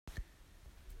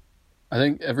I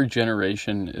think every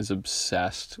generation is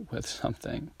obsessed with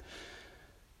something,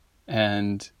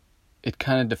 and it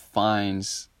kind of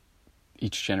defines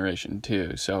each generation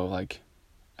too. So like,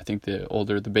 I think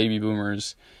the baby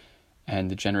boomers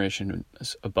and the generation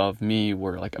above me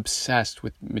were like obsessed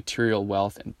with material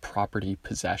wealth and property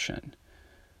possession.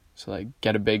 So like,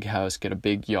 get a big house, get a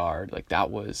big yard. Like there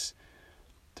was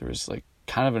like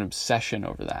kind of an obsession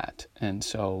over that. And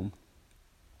so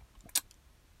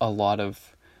a lot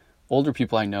of older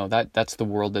people I know, that's the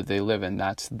world that they live in.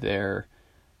 That's their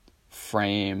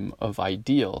frame of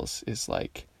ideals, is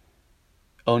like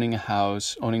owning a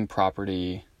house, owning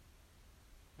property,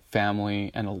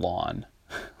 family, and a lawn.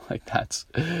 Like that's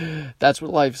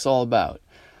what life's all about.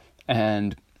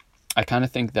 And I kind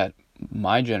of think that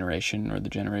my generation, or the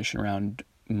generation around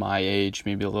my age,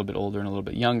 maybe a little bit older and a little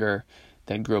bit younger,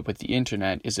 that grew up with the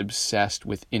internet, is obsessed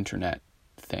with internet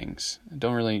things. I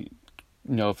don't really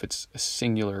know if it's a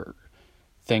singular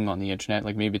thing on the internet,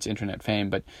 like maybe it's internet fame,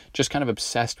 but just kind of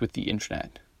obsessed with the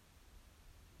internet.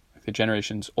 Like the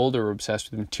generations older were obsessed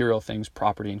with material things,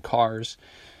 property and cars.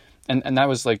 And that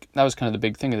was kind of the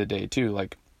big thing of the day too.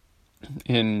 Like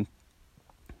in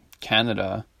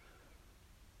Canada,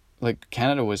 like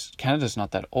Canada's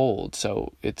not that old,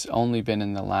 so it's only been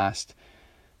in the last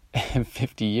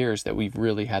 50 years that we've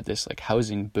really had this like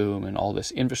housing boom and all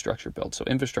this infrastructure built. So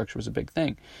infrastructure was a big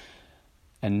thing.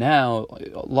 And now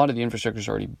a lot of the infrastructure is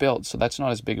already built, so that's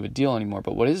not as big of a deal anymore.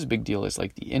 But what is a big deal is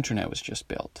like the internet was just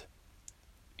built.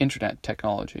 Internet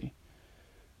technology.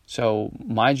 So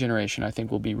my generation, I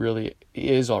think,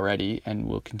 is already and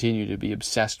will continue to be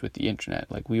obsessed with the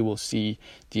internet. Like we will see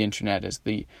the internet as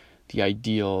the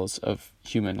ideals of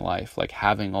human life, like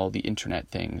having all the internet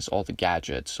things, all the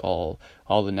gadgets, all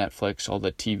the Netflix, all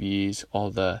the TVs, all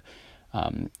the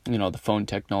the phone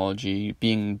technology,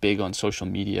 being big on social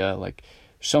media. Like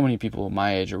so many people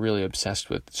my age are really obsessed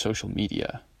with social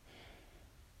media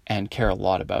and care a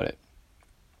lot about it.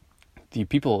 The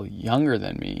people younger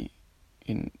than me,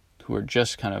 who are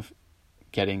just kind of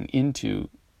getting into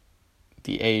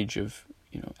the age of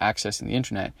accessing the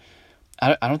internet,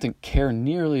 I don't think care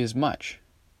nearly as much.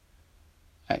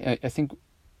 I think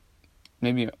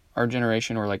maybe our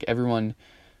generation, or like everyone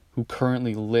who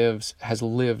currently has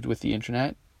lived with the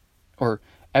internet, or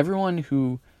everyone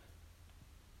who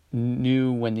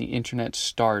knew when the internet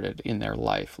started in their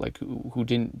life, like who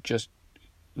didn't just,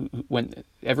 when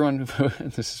everyone,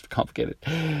 this is complicated,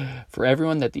 for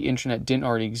everyone that the internet didn't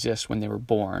already exist when they were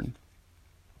born,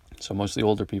 so mostly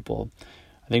older people,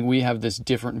 I think we have this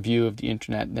different view of the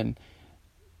internet than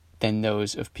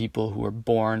those of people who were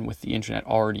born with the internet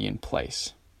already in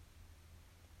place.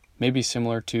 Maybe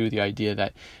similar to the idea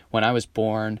that when I was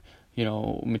born,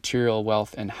 material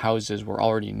wealth and houses were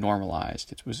already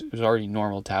normalized. It was already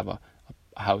normal to have a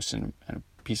house and a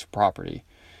piece of property.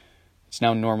 It's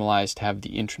now normalized to have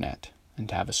the internet and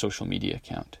to have a social media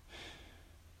account.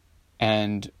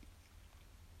 And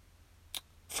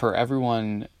for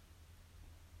everyone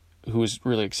who is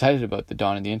really excited about the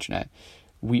dawn of the internet,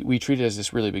 we treat it as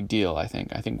this really big deal, I think.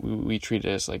 I think we treat it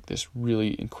as like this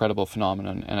really incredible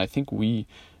phenomenon, and I think we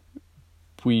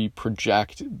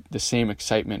project the same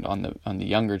excitement on the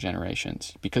younger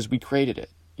generations because we created it.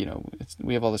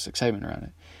 We have all this excitement around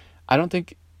it. I don't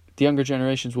think the younger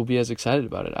generations will be as excited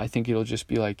about it. I think it'll just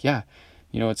be like, yeah,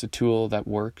 it's a tool that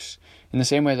works. In the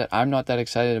same way that I'm not that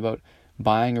excited about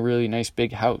buying a really nice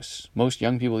big house. Most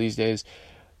young people these days,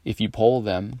 if you poll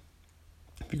them,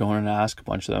 if you go in and ask a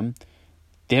bunch of them,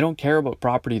 they don't care about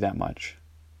property that much.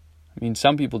 I mean,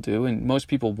 some people do, and most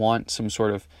people want some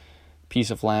sort of piece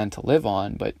of land to live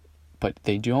on, but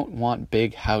they don't want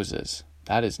big houses.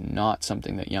 That is not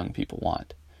something that young people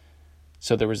want.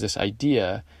 So there was this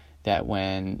idea that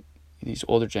when these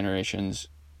older generations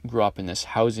grew up in this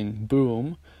housing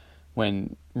boom,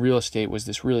 when real estate was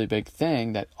this really big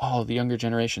thing, that the younger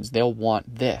generations, they'll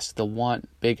want this. They'll want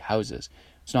big houses.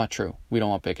 It's not true. We don't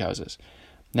want big houses.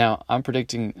 Now, I'm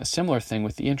predicting a similar thing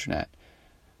with the internet.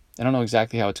 I don't know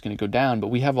exactly how it's going to go down, but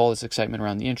we have all this excitement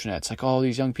around the internet. It's like,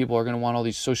 these young people are going to want all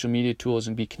these social media tools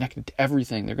and be connected to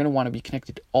everything. They're going to want to be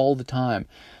connected all the time.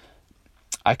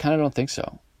 I kind of don't think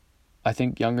so. I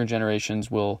think younger generations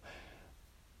will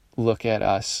look at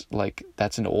us like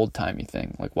that's an old-timey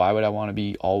thing. Like, why would I want to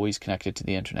be always connected to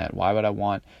the internet? Why would I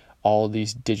want all of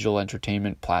these digital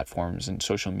entertainment platforms and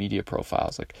social media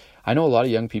profiles? Like, I know a lot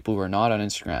of young people who are not on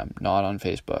Instagram, not on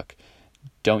Facebook,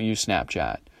 don't use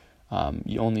Snapchat.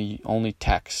 You only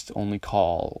text, only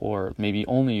call, or maybe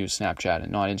only use Snapchat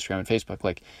and not Instagram and Facebook.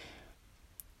 Like,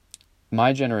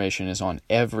 my generation is on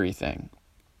everything,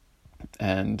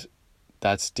 and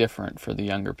that's different for the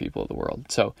younger people of the world.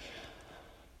 So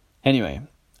anyway,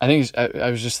 I think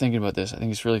I was just thinking about this. I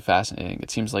think it's really fascinating.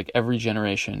 It seems like every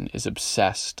generation is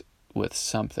obsessed with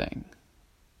something,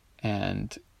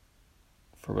 and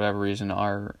for whatever reason,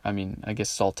 I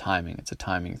guess it's all timing. It's a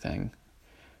timing thing,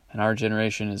 and our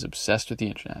generation is obsessed with the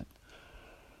internet.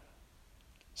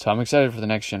 So I'm excited for the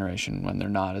next generation when they're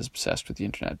not as obsessed with the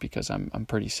internet, because I'm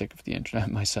pretty sick of the internet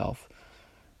myself,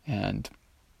 and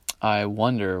I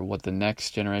wonder what the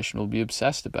next generation will be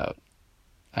obsessed about.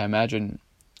 I imagine,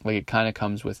 like, it kind of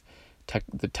comes with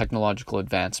the technological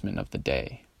advancement of the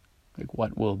day. Like,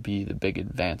 what will be the big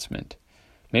advancement?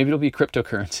 Maybe it'll be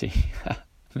cryptocurrency.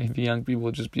 Maybe young people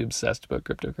will just be obsessed about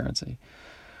cryptocurrency.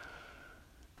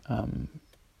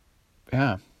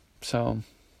 Yeah. So,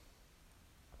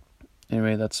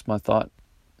 anyway, that's my thought.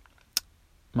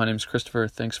 My name's Christopher.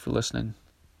 Thanks for listening.